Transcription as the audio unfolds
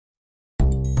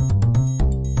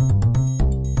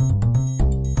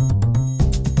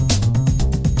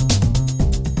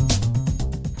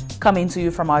Coming to you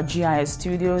from our GIS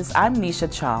studios, I'm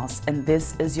Nisha Charles, and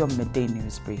this is your Midday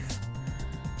News Brief.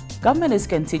 Government is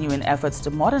continuing efforts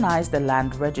to modernize the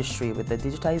Land Registry with the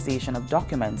digitization of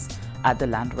documents at the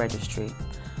Land Registry.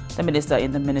 The Minister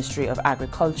in the Ministry of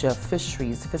Agriculture,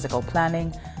 Fisheries, Physical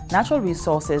Planning, Natural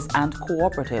Resources and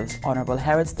Cooperatives, Honorable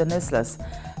Herod Stanislas,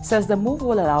 says the move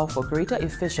will allow for greater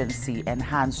efficiency,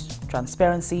 enhanced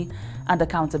transparency and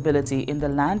accountability in the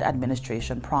land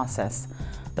administration process.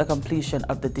 The completion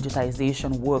of the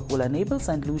digitization work will enable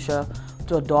St. Lucia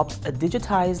to adopt a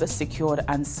digitized, secured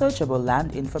and searchable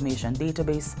land information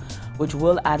database, which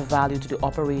will add value to the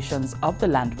operations of the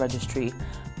Land Registry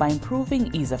by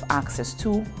improving ease of access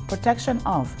to, protection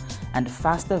of, and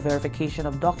faster verification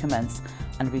of documents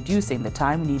and reducing the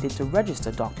time needed to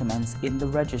register documents in the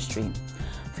registry.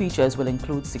 Features will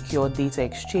include secure data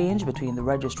exchange between the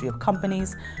Registry of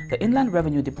Companies, the Inland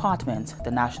Revenue Department,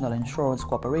 the National Insurance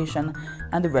Corporation,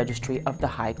 and the Registry of the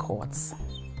High Courts.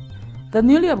 The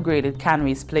newly upgraded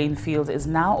Canaries Playing field is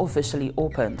now officially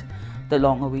opened. The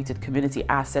long-awaited community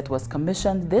asset was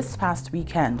commissioned this past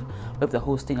weekend with the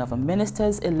hosting of a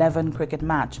Ministers 11 cricket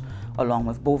match, along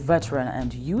with both veteran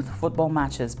and youth football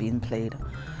matches being played.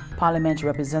 Parliamentary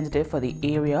representative for the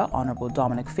area, Honorable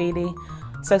Dominic Fede,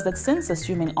 says that since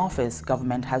assuming office,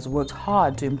 government has worked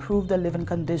hard to improve the living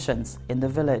conditions in the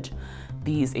village.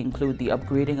 These include the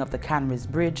upgrading of the Canaries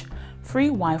Bridge, free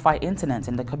Wi-Fi internet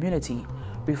in the community,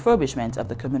 refurbishment of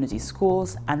the community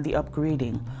schools, and the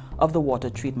upgrading of the water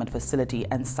treatment facility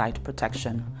and site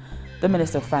protection. The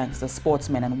minister thanks the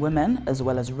sportsmen and women as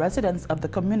well as residents of the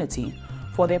community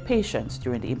for their patience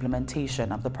during the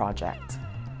implementation of the project.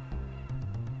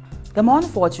 The Morne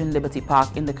Fortune Liberty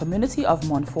Park in the community of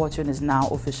Morne Fortune is now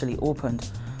officially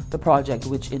opened. The project,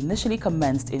 which initially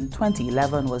commenced in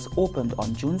 2011, was opened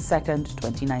on June 2,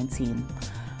 2019.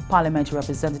 Parliamentary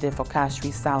representative for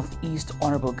Canaries South East,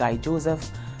 Honorable Guy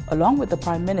Joseph, along with the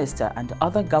Prime Minister and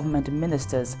other government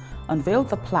ministers, unveiled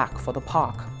the plaque for the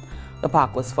park. The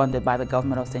park was funded by the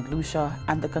Government of St. Lucia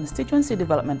and the Constituency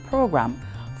Development Program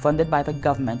funded by the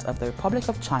Government of the Republic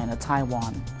of China,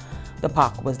 Taiwan. The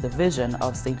park was the vision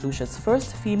of St. Lucia's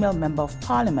first female Member of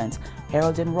Parliament,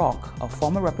 Geraldine Rock, a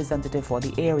former representative for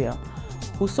the area,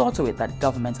 who saw to it that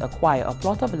government acquire a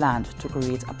plot of land to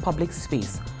create a public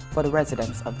space for the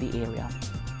residents of the area.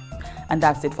 And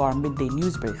that's it for our Midday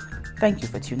News Brief. Thank you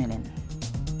for tuning in.